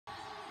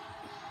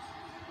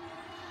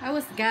I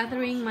was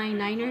gathering my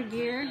Niner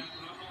gear.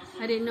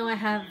 I didn't know I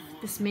have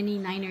this many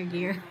Niner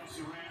gear.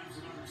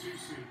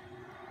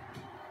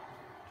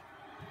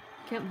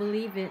 Can't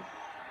believe it.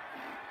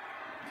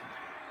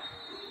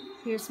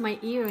 Here's my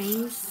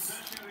earrings.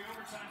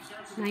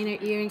 Niner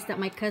earrings that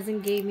my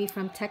cousin gave me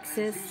from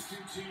Texas.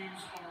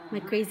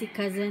 My crazy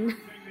cousin.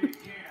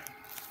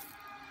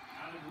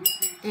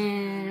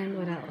 And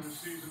what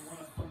else?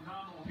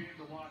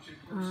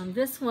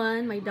 This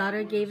one, my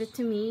daughter gave it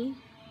to me.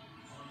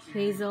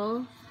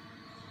 Hazel.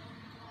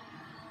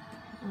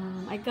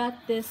 I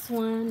got this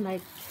one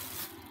like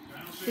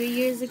 3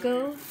 years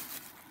ago.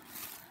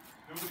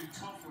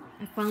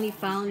 I finally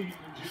found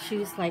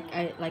shoes like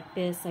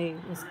this. I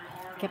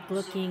kept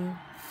looking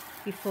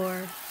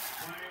before,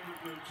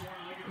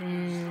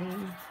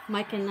 and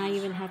Mike and I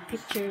even have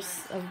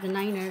pictures of the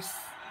Niners.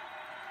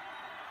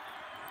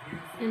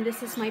 And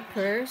this is my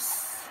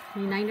purse,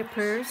 my Niner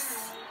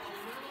purse,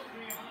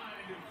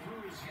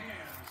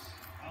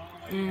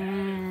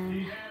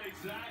 and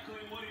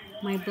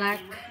my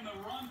black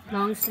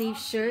long sleeve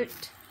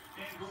shirt.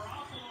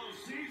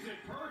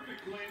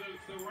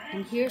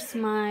 And here's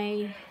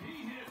my,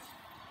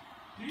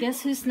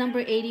 guess who's number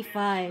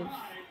 85?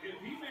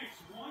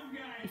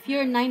 If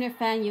you're a Niner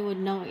fan, you would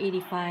know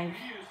 85.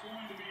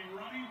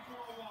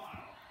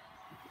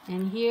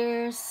 And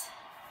here's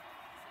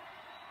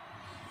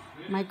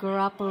my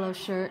Garoppolo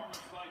shirt.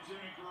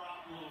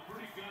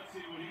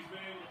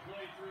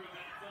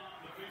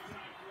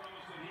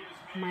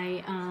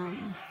 My,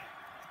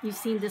 you've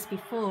seen this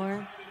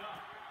before,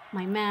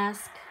 my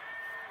mask.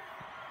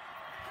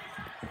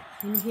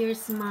 And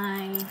here's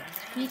my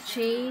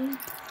keychain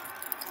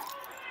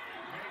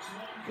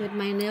with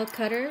my nail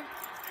cutter,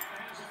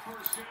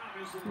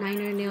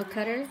 Niner nail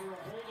cutter.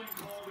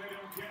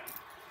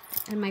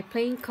 And my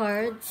playing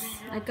cards.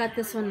 I got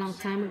this one a long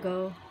time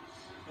ago.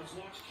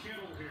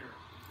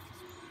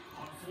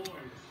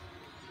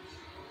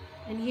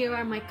 And here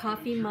are my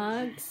coffee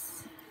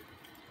mugs.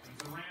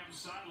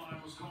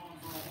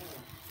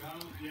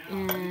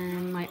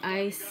 And my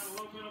ice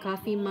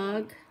coffee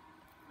mug.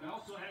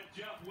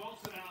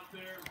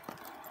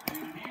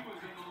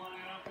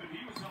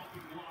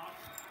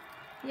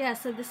 Yeah,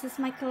 so this is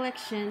my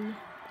collection.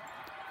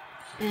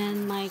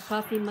 And my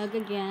coffee mug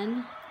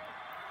again.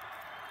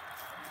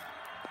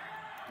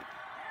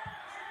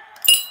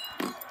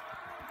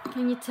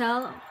 Can you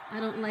tell I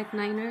don't like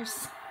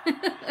Niners?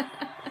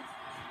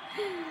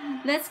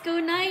 Let's go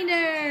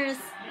Niners!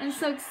 I'm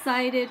so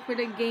excited for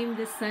the game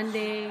this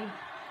Sunday.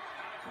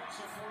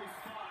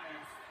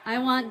 I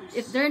want,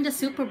 if they're in the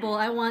Super Bowl,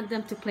 I want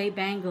them to play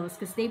Bengals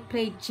because they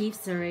played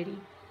Chiefs already.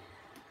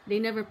 They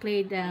never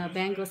played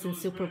Bengals in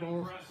Super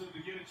Bowl.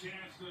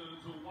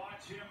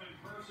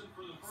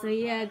 So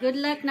yeah, good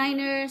luck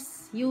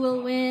Niners. You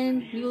will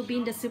win. You will be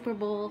in the Super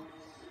Bowl.